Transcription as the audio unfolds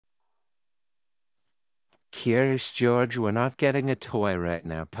Here's George. We're not getting a toy right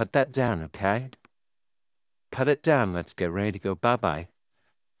now. Put that down, okay? Put it down. Let's get ready to go. Bye-bye.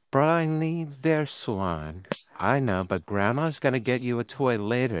 Briny, their swan. I know, but Grandma's gonna get you a toy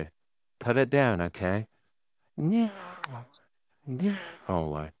later. Put it down, okay? No. No.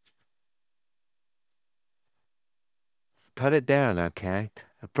 Oh, put it down, okay?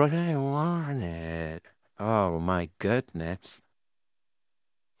 But I want it. Oh, my goodness.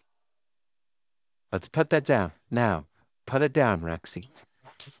 Let's put that down. Now. Put it down, Rexy.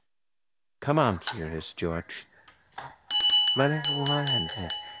 Come on, Curious George. But I want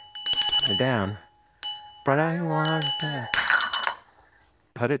it. Put it down. But I want it.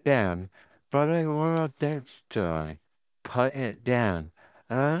 Put it down. But I want that toy. Put it down.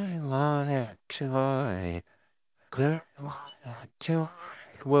 I want a toy. Clear want a toy.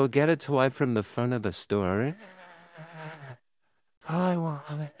 We'll get a toy from the front of the store. I want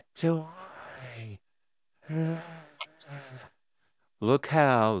a toy. Look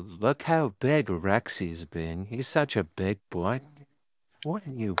how big Rexy's been. He's such a big boy.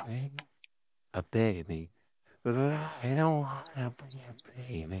 Wouldn't you be a baby? But I don't want to be a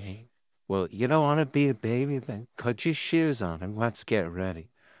baby. Well, you don't want to be a baby? Then put your shoes on and let's get ready.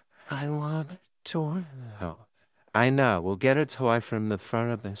 I want a toy now. I know. We'll get a toy from the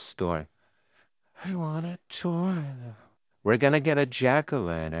front of the store. I want a toy now. We're gonna get a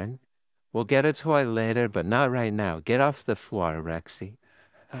jack-o'-lantern. We'll get a toy later, but not right now. Get off the floor, Rexy.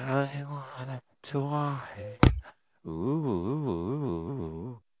 I want a toy.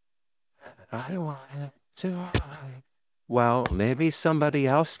 Ooh. I want a toy. Well, maybe somebody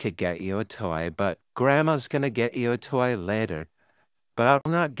else could get you a toy, but Grandma's gonna get you a toy later. But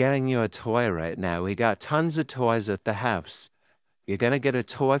I'm not getting you a toy right now. We got tons of toys at the house. You're gonna get a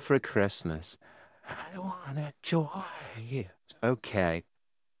toy for Christmas. I want a toy. Okay.